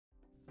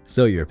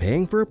So you're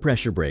paying for a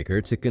pressure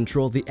breaker to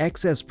control the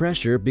excess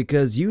pressure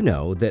because you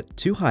know that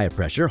too high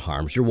pressure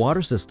harms your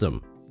water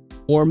system.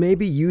 Or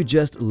maybe you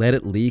just let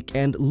it leak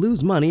and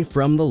lose money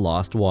from the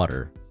lost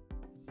water.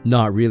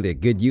 Not really a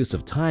good use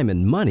of time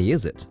and money,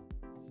 is it?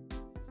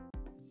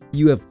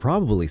 You have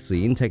probably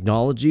seen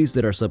technologies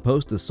that are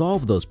supposed to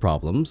solve those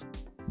problems,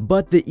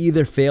 but they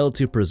either fail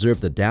to preserve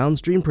the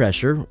downstream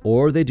pressure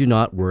or they do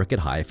not work at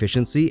high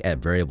efficiency at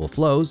variable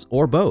flows,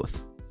 or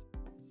both.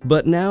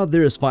 But now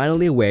there is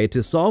finally a way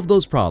to solve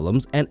those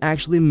problems and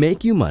actually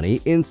make you money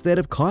instead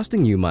of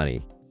costing you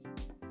money.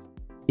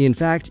 In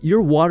fact,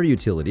 your water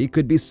utility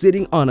could be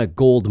sitting on a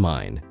gold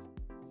mine.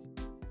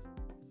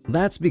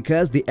 That's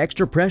because the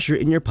extra pressure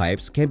in your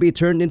pipes can be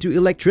turned into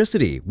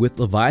electricity with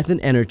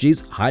Leviathan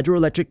Energy's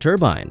Hydroelectric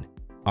Turbine.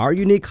 Our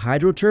unique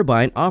hydro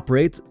turbine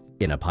operates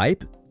in a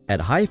pipe, at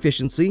high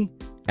efficiency,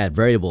 at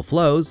variable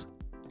flows,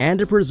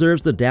 and it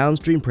preserves the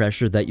downstream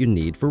pressure that you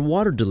need for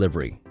water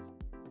delivery.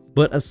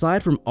 But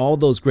aside from all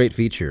those great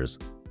features,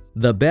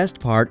 the best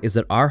part is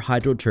that our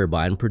hydro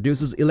turbine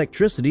produces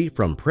electricity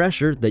from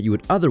pressure that you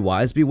would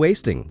otherwise be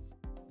wasting.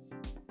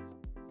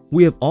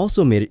 We have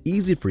also made it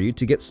easy for you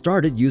to get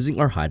started using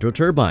our hydro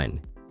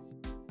turbine.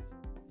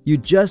 You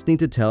just need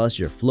to tell us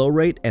your flow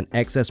rate and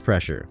excess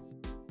pressure.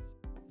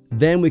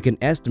 Then we can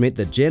estimate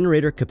the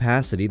generator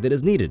capacity that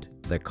is needed,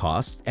 the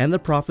costs, and the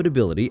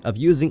profitability of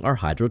using our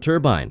hydro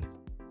turbine.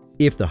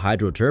 If the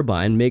hydro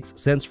turbine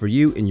makes sense for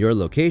you in your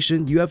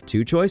location, you have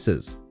two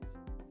choices.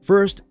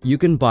 First, you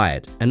can buy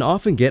it and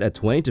often get a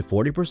 20 to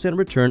 40%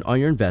 return on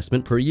your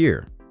investment per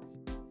year.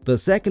 The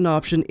second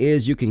option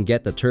is you can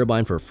get the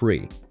turbine for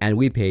free, and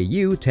we pay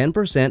you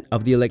 10%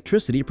 of the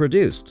electricity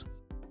produced.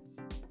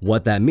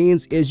 What that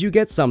means is you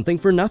get something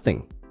for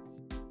nothing.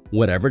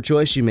 Whatever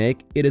choice you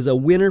make, it is a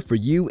winner for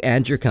you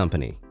and your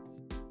company.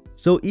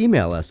 So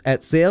email us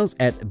at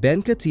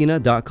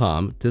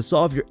sales@bencatina.com to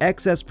solve your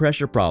excess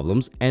pressure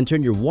problems and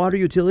turn your water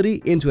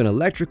utility into an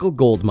electrical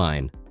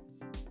goldmine.